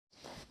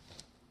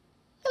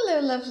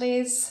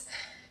lovelies.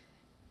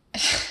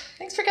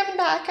 Thanks for coming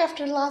back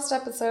after the last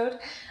episode.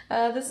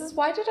 This is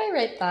Why Did I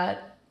Write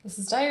That? This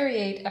is Diary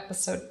 8,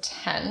 episode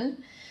 10.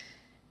 In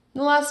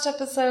the last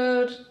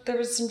episode, there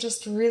was some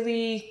just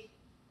really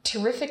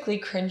terrifically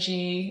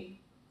cringy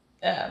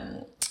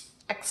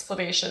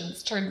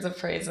explanations, turns of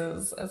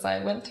phrases, as I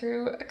went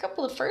through a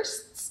couple of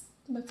firsts.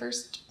 My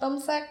first bum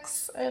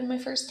sex and my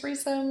first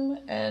threesome,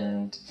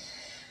 and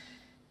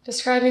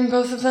describing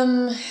both of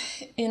them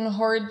in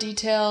horrid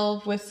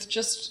detail with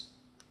just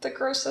the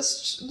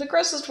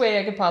grossest way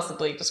I could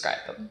possibly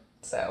describe them.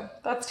 So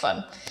that's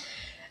fun.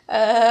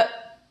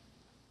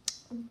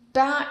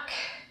 Back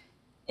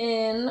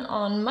in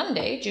on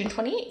Monday, June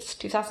 28th,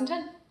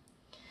 2010.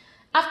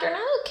 After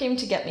Niall came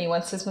to get me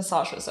once his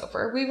massage was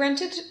over, we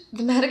rented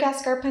the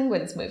Madagascar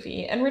Penguins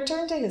movie and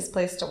returned to his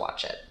place to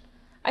watch it.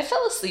 I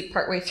fell asleep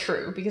partway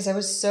through because I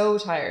was so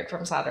tired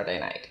from Saturday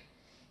night.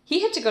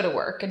 He had to go to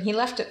work and he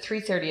left at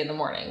 3:30 in the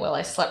morning while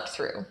I slept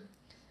through.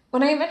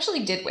 When I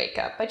eventually did wake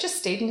up, I just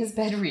stayed in his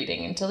bed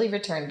reading until he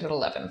returned at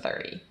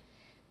 11:30.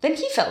 Then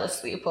he fell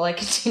asleep while I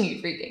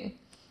continued reading.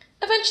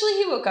 Eventually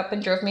he woke up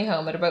and drove me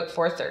home at about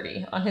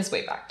 4:30 on his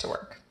way back to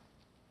work.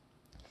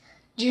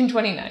 June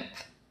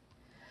 29th.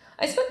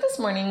 I spent this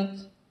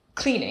morning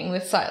cleaning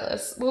with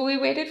Silas while we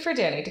waited for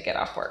Danny to get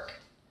off work.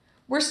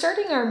 We're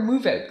starting our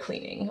move-out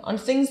cleaning on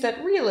things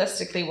that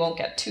realistically won't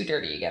get too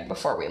dirty again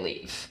before we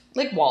leave,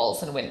 like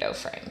walls and window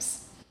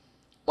frames.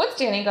 Once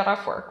Danny got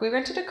off work, we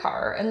rented a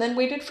car and then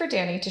waited for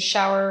Danny to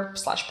shower,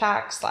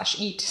 /pack,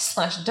 /eat,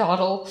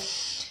 /dawdle.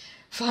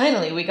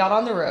 Finally, we got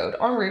on the road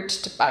en route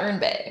to Byron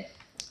Bay.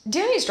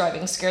 Danny's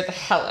driving scared the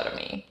hell out of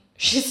me.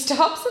 She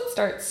stops and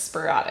starts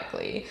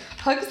sporadically,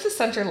 hugs the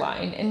center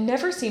line, and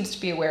never seems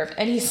to be aware of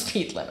any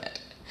speed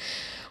limit.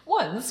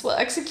 Once, while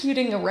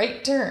executing a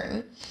right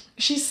turn,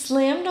 she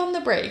slammed on the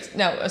brakes.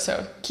 Now,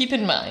 so keep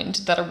in mind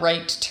that a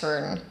right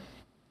turn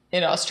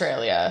in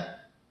Australia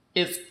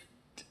is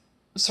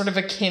sort of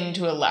akin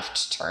to a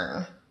left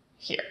turn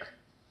here.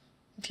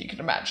 If you can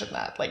imagine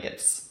that. Like,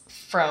 it's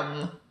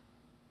from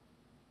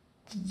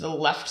the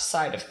left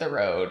side of the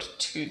road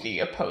to the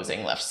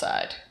opposing left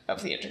side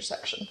of the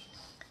intersection.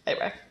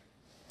 Anyway.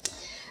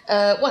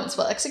 Once,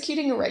 while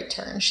executing a right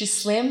turn, she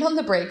slammed on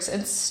the brakes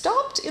and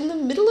stopped in the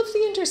middle of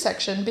the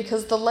intersection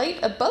because the light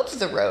above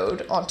the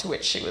road onto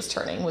which she was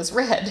turning was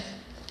red,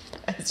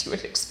 as you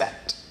would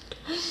expect.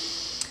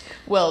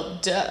 Well,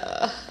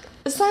 duh.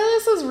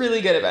 Silas was really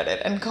good about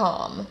it and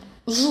calm.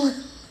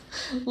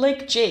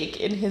 Like Jake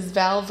in his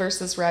Val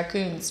versus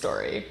Raccoon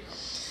story.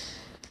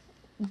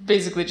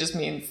 Basically just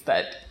means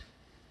that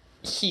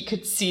he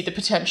could see the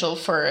potential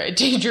for a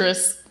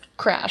dangerous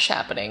crash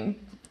happening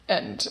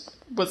and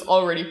was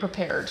already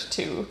prepared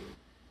to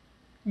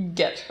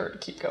get her to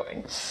keep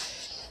going.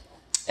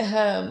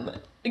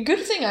 Good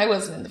thing I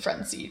wasn't in the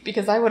front seat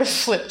because I would have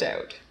flipped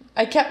out.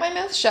 I kept my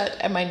mouth shut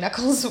and my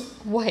knuckles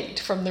white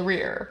from the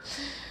rear.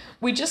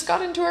 We just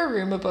got into our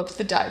room above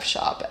the dive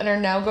shop and are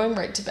now going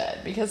right to bed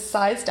because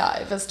Si's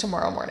dive is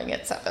tomorrow morning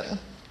at 7.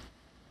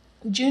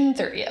 June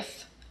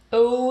 30th.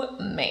 Oh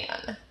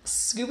man,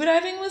 scuba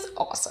diving was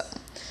awesome.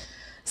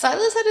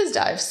 Silas had his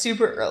dive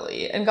super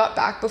early and got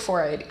back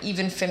before I had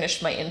even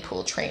finished my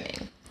in-pool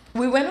training.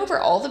 We went over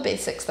all the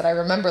basics that I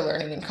remember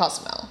learning in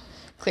Cozumel.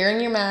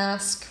 Clearing your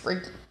mask,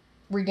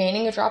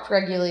 regaining a dropped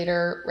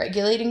regulator,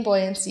 regulating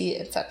buoyancy,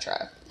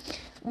 etc.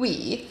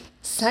 We,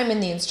 Simon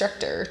the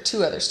instructor,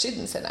 2 other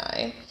students and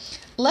I,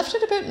 left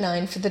at about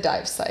 9 for the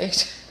dive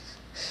site.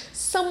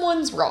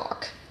 Someone's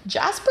rock.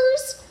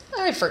 Jasper's?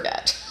 I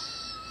forget.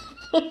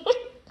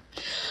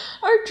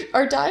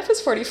 Our dive was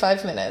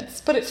 45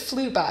 minutes, but it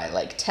flew by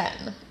like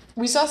 10.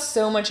 We saw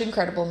so much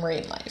incredible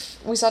marine life.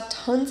 We saw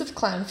tons of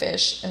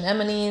clownfish,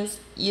 anemones,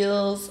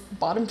 eels,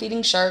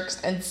 bottom-feeding sharks,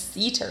 and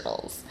sea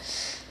turtles.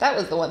 That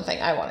was the one thing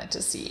I wanted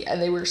to see,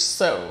 and they were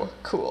so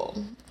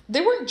cool.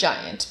 They weren't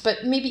giant,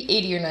 but maybe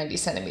 80 or 90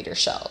 centimeter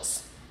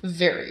shells.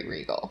 Very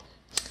regal.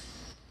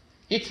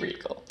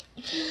 Regal.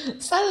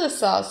 Silas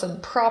saw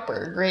some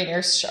proper gray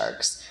nurse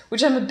sharks,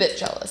 which I'm a bit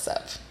jealous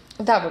of.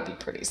 That would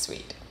be pretty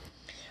sweet.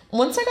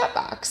 Once I got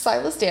back,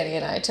 Silas, Danny,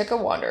 and I took a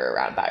wander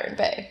around Byron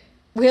Bay.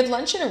 We had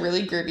lunch in a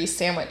really groovy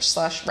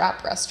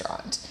sandwich/wrap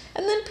restaurant,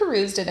 and then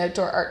perused an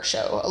outdoor art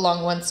show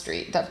along one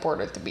street that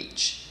bordered the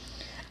beach.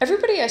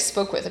 Everybody I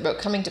spoke with about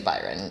coming to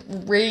Byron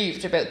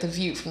raved about the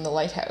view from the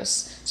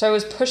lighthouse, so I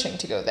was pushing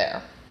to go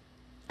there.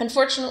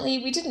 Unfortunately,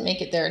 we didn't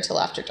make it there until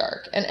after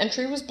dark, and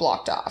entry was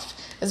blocked off,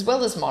 as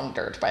well as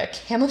monitored by a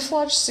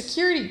camouflaged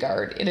security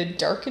guard in a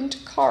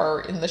darkened car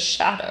in the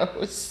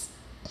shadows.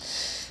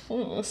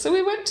 So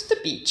we went to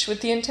the beach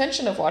with the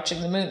intention of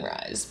watching the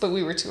moonrise, but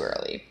we were too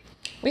early.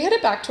 We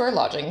headed back to our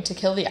lodging to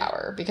kill the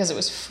hour because it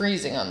was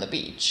freezing on the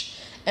beach,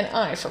 and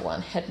I, for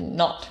one, had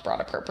not brought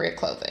appropriate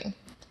clothing.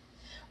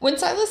 When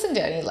Silas and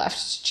Danny left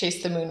to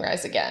chase the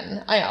moonrise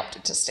again, I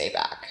opted to stay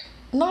back.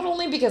 Not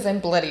only because I'm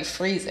bloody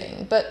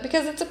freezing, but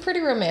because it's a pretty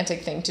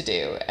romantic thing to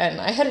do,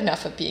 and I had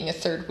enough of being a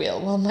third wheel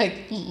while my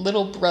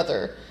little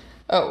brother...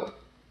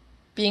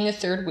 being a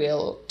third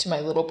wheel to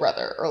my little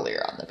brother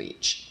earlier on the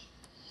beach.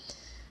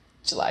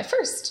 July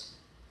 1st.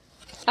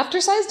 After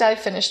Size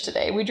Dive finished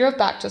today, we drove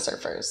back to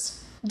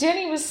Surfers.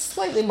 Danny was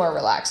slightly more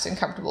relaxed and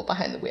comfortable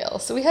behind the wheel,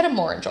 so we had a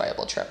more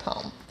enjoyable trip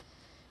home.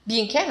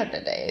 Being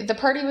Canada Day, the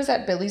party was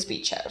at Billy's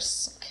Beach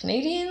House.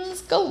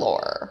 Canadians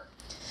galore.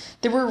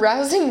 There were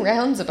rousing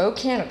rounds of O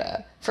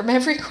Canada from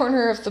every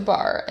corner of the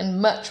bar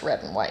and much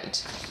red and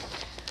white.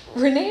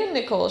 Renee and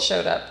Nicole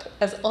showed up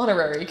as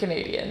honorary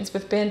Canadians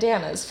with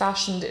bandanas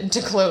fashioned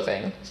into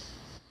clothing.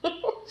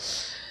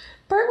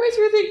 Partway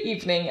through the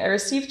evening, I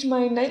received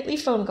my nightly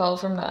phone call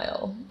from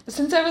Niall.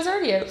 Since I was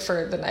already out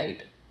for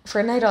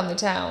a night on the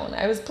town,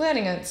 I was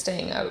planning on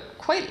staying out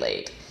quite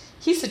late.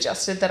 He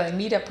suggested that I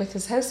meet up with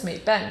his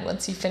housemate Ben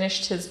once he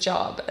finished his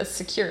job as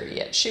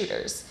security at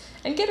Shooters,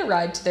 and get a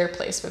ride to their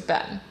place with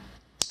Ben.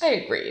 I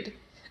agreed.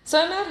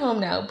 So I'm at home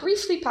now,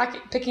 briefly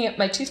picking up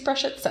my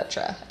toothbrush,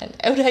 etc., and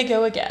out I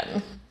go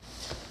again.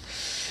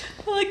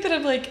 I like that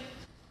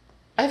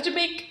I have to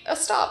make a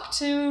stop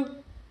to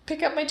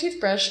pick up my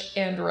toothbrush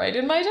and write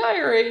in my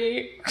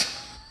diary.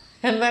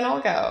 And then I'll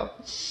go.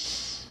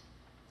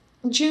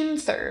 June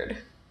 3rd.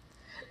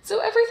 So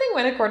everything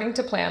went according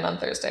to plan on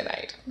Thursday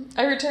night.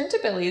 I returned to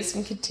Billy's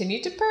and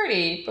continued to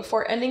party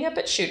before ending up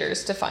at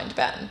Shooters to find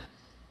Ben.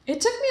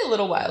 It took me a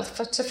little while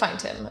to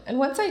find him, and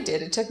once I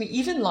did, it took me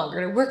even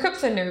longer to work up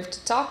the nerve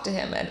to talk to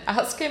him and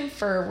ask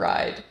for a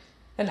ride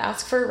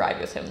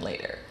with him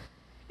later.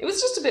 It was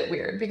just a bit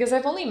weird because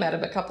I've only met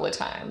him a couple of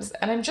times,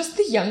 and I'm just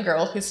the young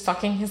girl who's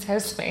fucking his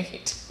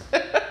housemate.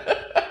 But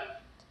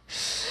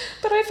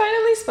I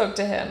finally spoke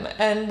to him,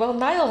 and while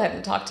Niall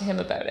hadn't talked to him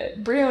about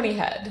it, Brioni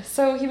had,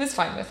 so he was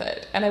fine with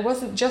it, and I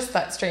wasn't just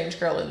that strange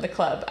girl in the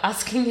club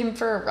asking him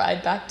for a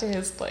ride back to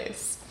his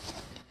place.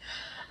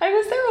 I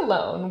was there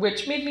alone,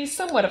 which made me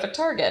somewhat of a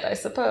target, I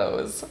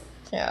suppose.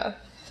 Yeah.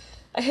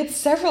 I had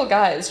several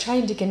guys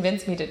trying to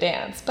convince me to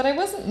dance, but I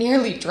wasn't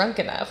nearly drunk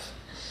enough.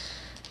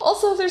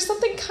 Also, there's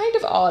something kind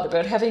of odd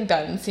about having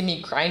Ben see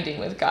me grinding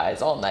with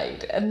guys all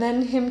night, and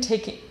then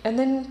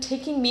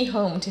taking me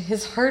home to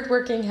his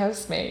hard-working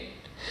housemate.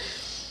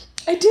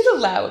 I did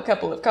allow a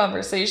couple of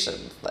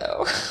conversations,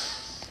 though.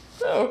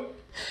 Oh,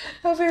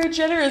 how very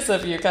generous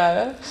of you,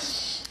 Kaya.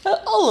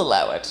 I'll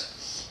allow it.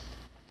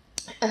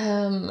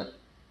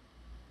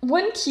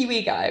 One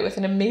Kiwi guy with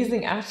an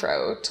amazing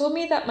afro told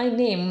me that my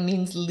name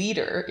means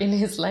leader in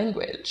his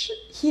language.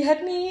 He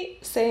had me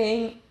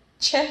saying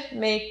Che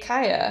me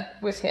Kaya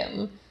with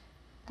him,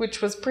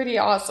 which was pretty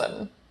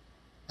awesome.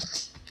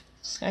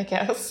 I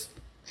guess.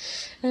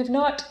 I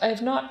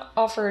have not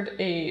offered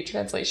a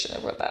translation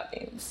of what that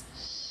means.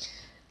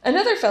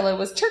 Another fellow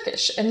was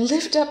Turkish and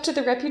lived up to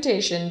the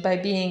reputation by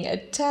being a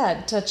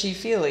tad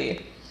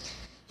touchy-feely.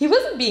 He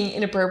wasn't being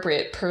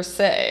inappropriate per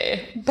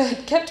se,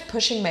 but kept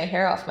pushing my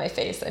hair off my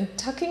face and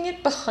tucking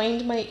it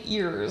behind my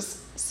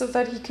ears so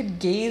that he could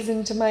gaze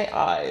into my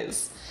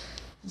eyes.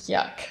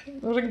 Yuck.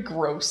 What a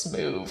gross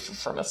move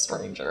from a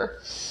stranger.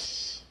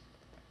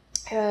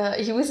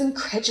 He was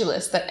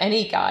incredulous that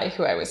any guy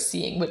who I was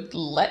seeing would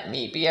let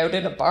me be out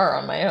in a bar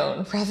on my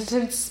own rather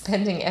than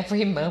spending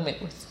every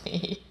moment with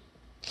me.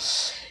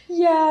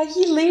 Yeah,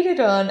 he laid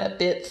it on a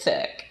bit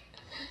thick.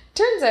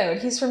 Turns out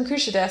he's from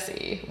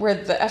Kushadesi, where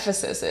the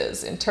Ephesus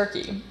is in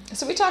Turkey,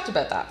 so we talked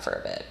about that for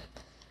a bit.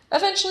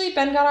 Eventually,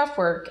 Ben got off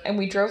work and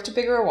we drove to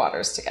Bigger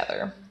Waters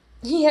together.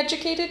 He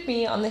educated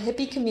me on the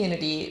hippie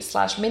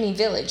community/mini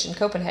village in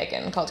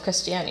Copenhagen called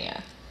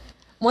Christiania.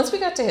 Once we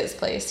got to his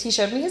place, he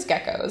showed me his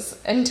geckos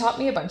and taught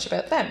me a bunch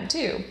about them,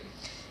 too.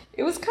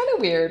 It was kind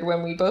of weird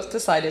when we both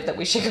decided that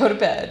we should go to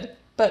bed,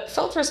 but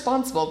felt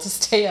responsible to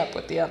stay up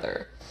with the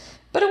other.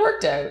 But it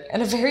worked out,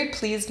 and a very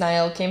pleased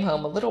Niall came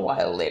home a little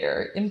while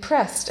later,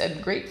 impressed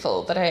and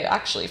grateful that I had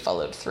actually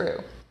followed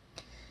through.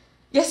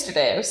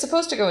 Yesterday, I was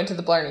supposed to go into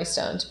the Blarney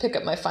Stone to pick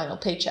up my final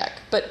paycheck,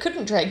 but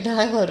couldn't drag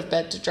Niall out of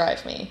bed to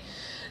drive me,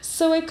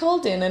 so I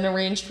called in and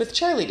arranged with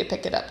Charlie to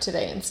pick it up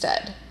today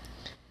instead.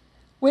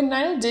 When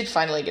Niall did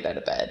finally get out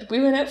of bed,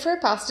 we went out for a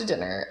pasta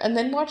dinner and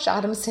then watched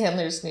Adam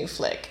Sandler's new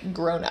flick,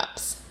 Grown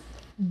Ups.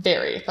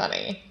 Very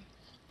funny.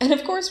 And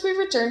of course we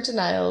returned to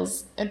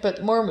Niall's and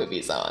put more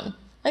movies on.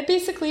 I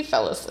basically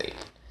fell asleep.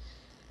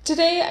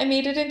 Today I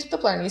made it into the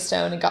Blarney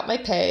Stone and got my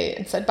pay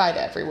and said bye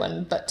to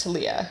everyone but to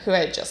Leah, who I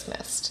had just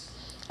missed.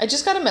 I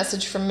just got a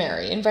message from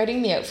Mary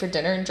inviting me out for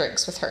dinner and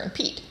drinks with her and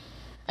Pete.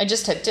 I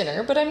just had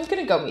dinner, but I'm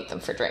gonna go meet them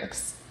for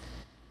drinks.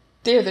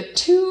 They are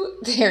two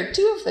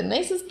of the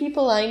nicest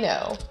people I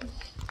know.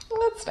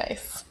 Well, that's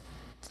nice.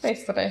 It's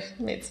nice that I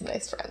made some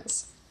nice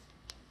friends.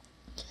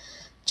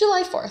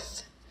 July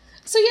 4th.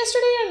 So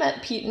yesterday I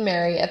met Pete and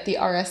Mary at the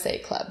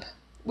RSA Club.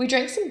 We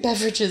drank some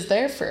beverages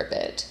there for a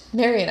bit.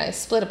 Mary and I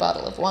split a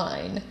bottle of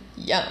wine.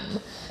 Yum.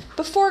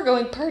 Before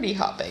going party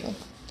hopping.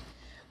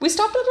 We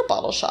stopped at a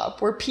bottle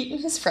shop where Pete and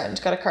his friend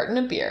got a carton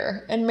of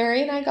beer, and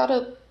Mary and I got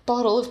a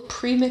bottle of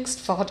pre-mixed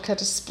vodka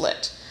to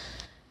split.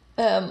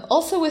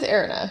 Also with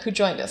Erina, who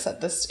joined us at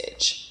this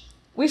stage.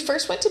 We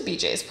first went to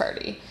BJ's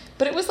party,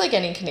 but it was like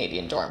any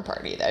Canadian dorm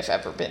party that I've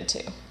ever been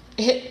to.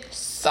 It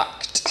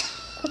sucked.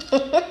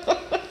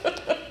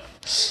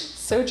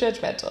 So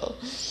judgmental.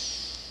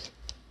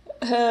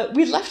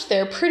 We left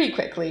there pretty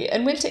quickly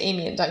and went to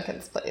Amy and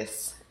Duncan's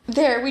place.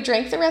 There, we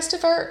drank the rest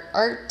of our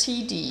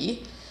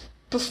RTD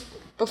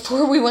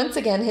before we once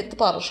again hit the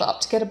bottle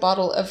shop to get a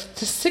bottle of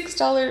the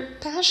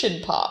 $6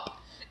 Passion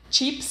Pop.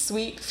 Cheap,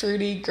 sweet,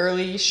 fruity,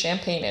 girly,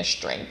 champagne-ish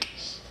drink,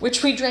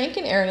 which we drank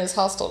in Erina's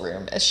hostel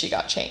room as she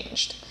got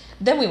changed.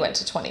 Then we went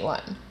to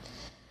 21.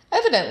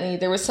 Evidently,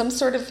 there was some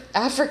sort of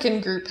African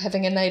group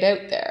having a night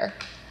out there.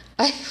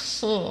 I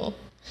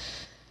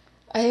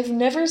have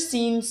never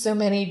seen so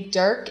many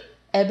dark,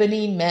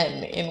 ebony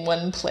men in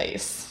one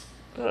place.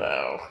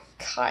 Oh,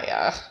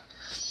 Kaya.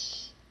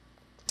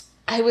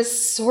 I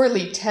was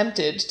sorely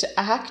tempted to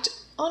act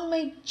on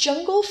my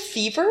jungle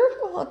fever.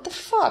 What the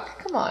fuck?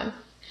 Come on.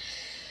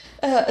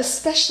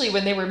 Especially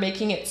when they were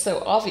making it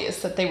so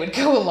obvious that they would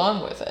go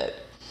along with it.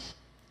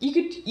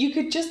 You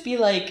could just be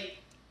like,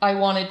 I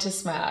wanted to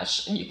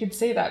smash, and you could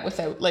say that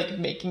without, like,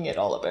 making it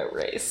all about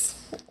race.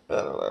 I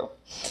don't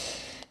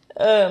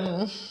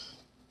know.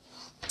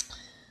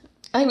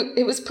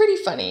 It was pretty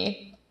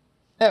funny.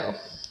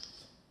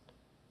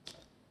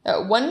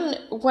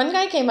 One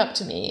guy came up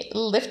to me,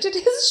 lifted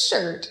his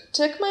shirt,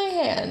 took my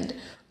hand,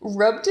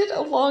 rubbed it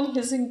along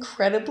his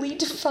incredibly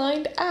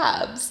defined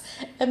abs,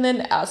 and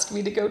then asked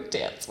me to go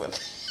dance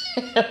with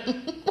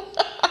him.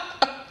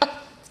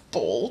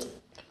 Bold.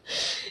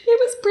 It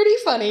was pretty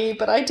funny,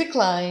 but I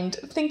declined,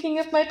 thinking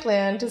of my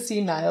plan to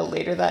see Niall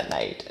later that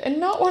night, and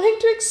not wanting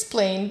to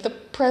explain the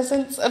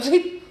presence of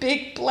a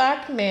big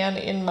black man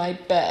in my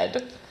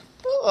bed.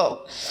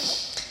 Oh.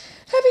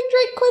 Having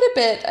drank quite a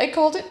bit, I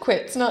called it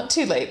quits not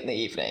too late in the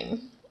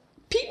evening.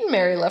 Pete and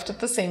Mary left at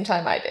the same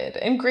time I did,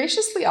 and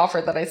graciously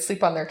offered that I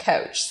sleep on their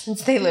couch,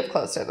 since they live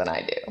closer than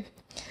I do.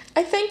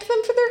 I thanked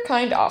them for their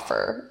kind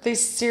offer. They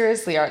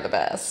seriously are the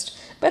best,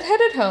 but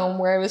headed home,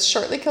 where I was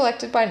shortly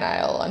collected by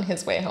Niall on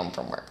his way home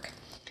from work.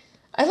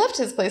 I left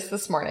his place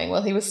this morning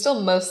while he was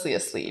still mostly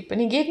asleep, and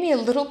he gave me a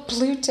little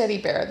blue teddy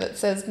bear that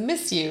says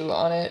 "Miss You"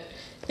 on it,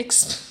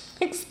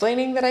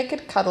 explaining that I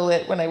could cuddle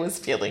it when I was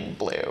feeling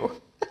blue.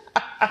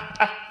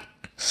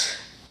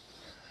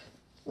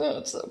 Oh,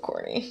 it's so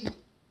corny.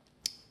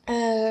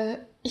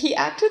 He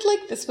acted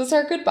like this was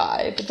our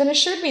goodbye, but then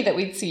assured me that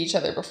we'd see each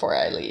other before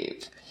I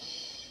leave.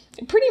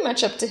 Pretty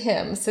much up to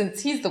him,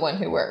 since he's the one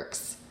who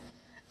works.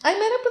 I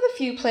met up with a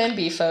few Plan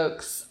B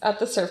folks at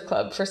the surf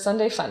club for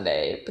Sunday Fun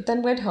Day, but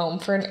then went home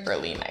for an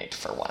early night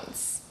for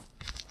once.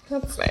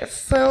 That's nice.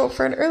 So,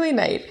 for an early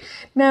night.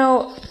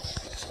 Now,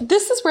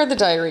 this is where the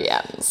diary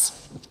ends.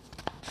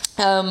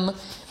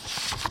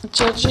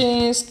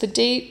 Judges, the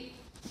date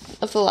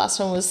of the last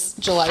one was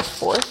July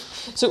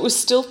 4th, so it was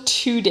still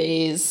 2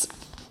 days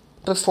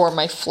before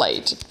my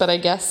flight, but I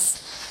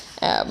guess,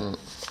 I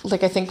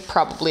think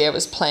probably I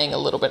was playing a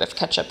little bit of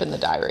catch up in the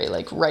diary,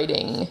 like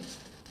writing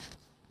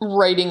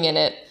in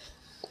it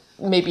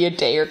maybe a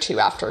day or two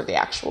after the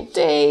actual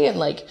day, and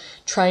like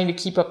trying to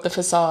keep up the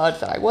facade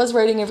that I was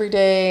writing every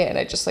day, and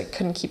I just like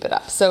couldn't keep it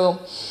up. So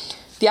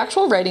the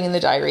actual writing in the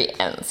diary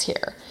ends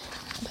here.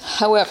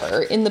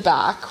 However, in the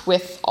back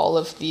with all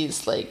of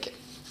these like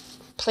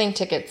plane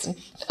tickets and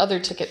other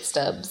ticket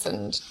stubs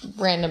and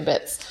random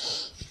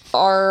bits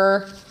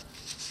are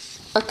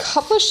a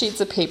couple of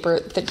sheets of paper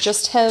that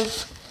just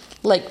have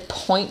like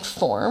point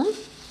form.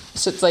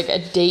 So it's like a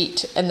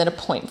date and then a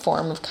point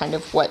form of kind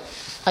of what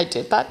I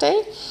did that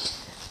day.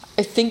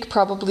 I think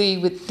probably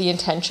with the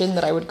intention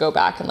that I would go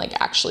back and like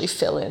actually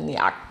fill in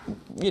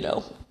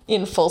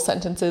in full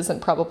sentences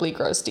and probably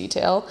gross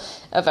detail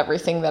of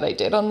everything that I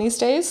did on these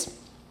days,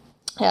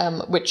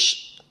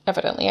 which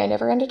evidently I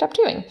never ended up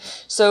doing.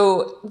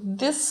 So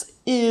this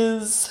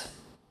is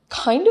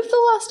kind of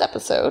the last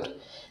episode.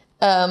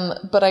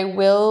 But I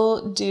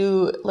will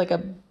do like a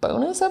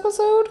bonus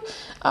episode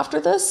after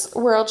this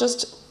where I'll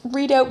just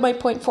read out my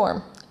point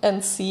form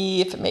and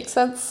see if it makes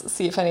sense,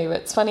 see if any of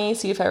it's funny,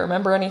 see if I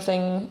remember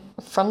anything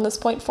from this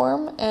point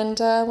form, and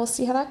we'll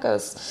see how that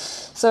goes.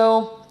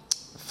 So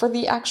for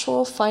the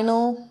actual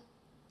final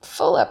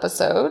full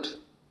episode,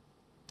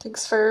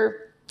 thanks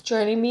for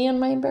joining me on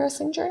my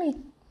embarrassing journey.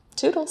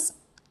 Toodles.